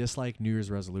why I dislike New Year's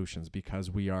resolutions,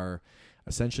 because we are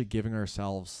essentially giving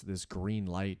ourselves this green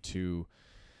light to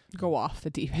go off the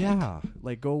deep end. Yeah,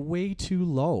 like go way too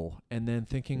low, and then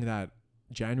thinking that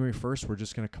January 1st, we're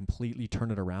just going to completely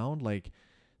turn it around. Like,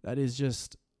 that is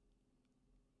just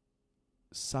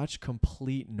such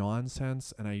complete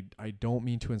nonsense. And I don't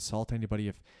mean to insult anybody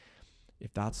if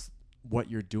that's what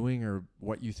you're doing or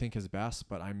what you think is best,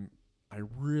 but I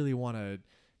really want to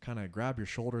kind of grab your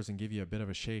shoulders and give you a bit of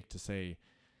a shake to say,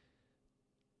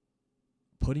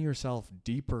 putting yourself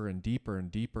deeper and deeper and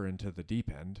deeper into the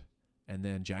deep end, and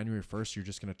then January 1st, you're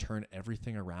just going to turn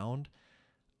everything around.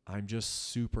 I'm just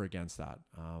super against that,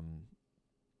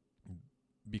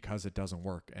 because it doesn't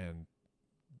work, and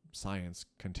science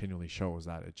continually shows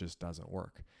that it just doesn't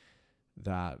work.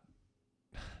 That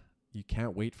you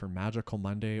can't wait for Magical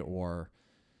Monday or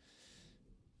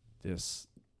this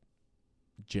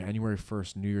January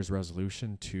 1st New Year's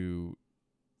resolution to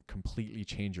completely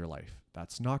change your life.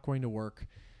 That's not going to work.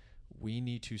 We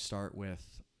need to start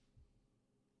with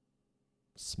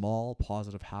small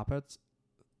positive habits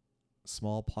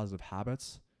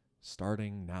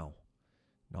starting now.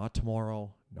 Not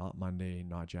tomorrow, not Monday,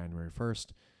 not January 1st.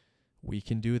 We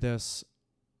can do this.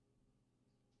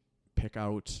 Pick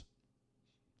out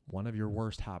one of your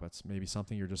worst habits, maybe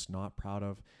something you're just not proud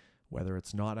of, whether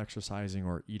it's not exercising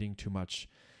or eating too much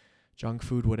junk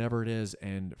food, whatever it is,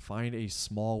 and find a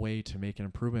small way to make an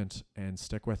improvement and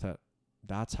stick with it.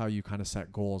 That's how you kind of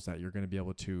set goals that you're going to be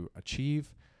able to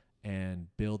achieve and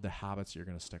build the habits you're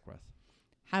going to stick with.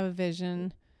 Have a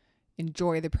vision,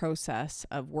 enjoy the process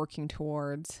of working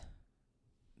towards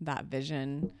that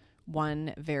vision,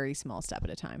 one very small step at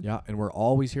a time. Yeah, and we're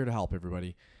always here to help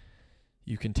everybody.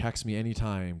 You can text me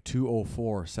anytime,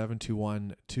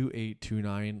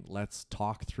 204-721-2829. Let's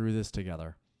talk through this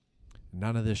together.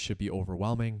 None of this should be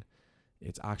overwhelming.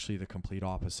 It's actually the complete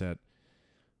opposite,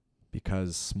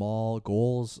 because small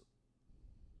goals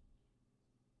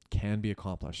can be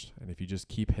accomplished. And if you just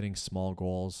keep hitting small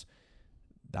goals,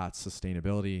 that's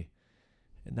sustainability.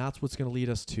 And that's what's going to lead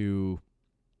us to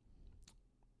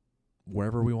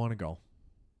wherever we want to go.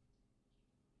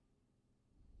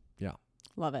 Yeah.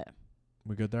 Love it.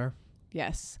 We good there?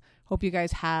 Yes. Hope you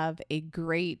guys have a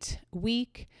great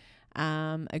week,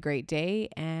 a great day,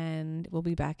 and we'll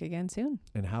be back again soon.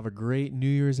 And have a great New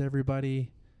Year's, everybody.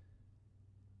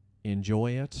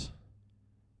 Enjoy it.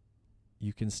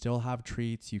 You can still have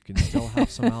treats. You can still have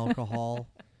some alcohol.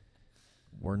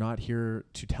 We're not here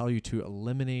to tell you to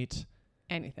eliminate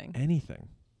anything.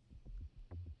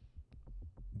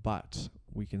 But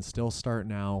we can still start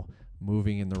now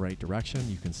moving in the right direction.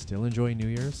 You can still enjoy New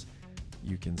Year's.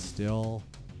 You can still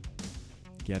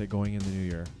get it going in the new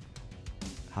year.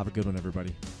 Have a good one,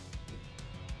 everybody.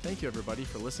 Thank you, everybody,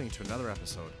 for listening to another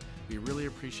episode. We really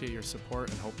appreciate your support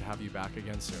and hope to have you back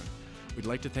again soon. We'd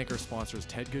like to thank our sponsors,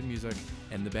 Ted Good Music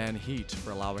and the band Heat,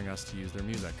 for allowing us to use their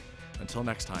music. Until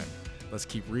next time, let's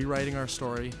keep rewriting our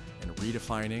story and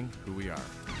redefining who we are.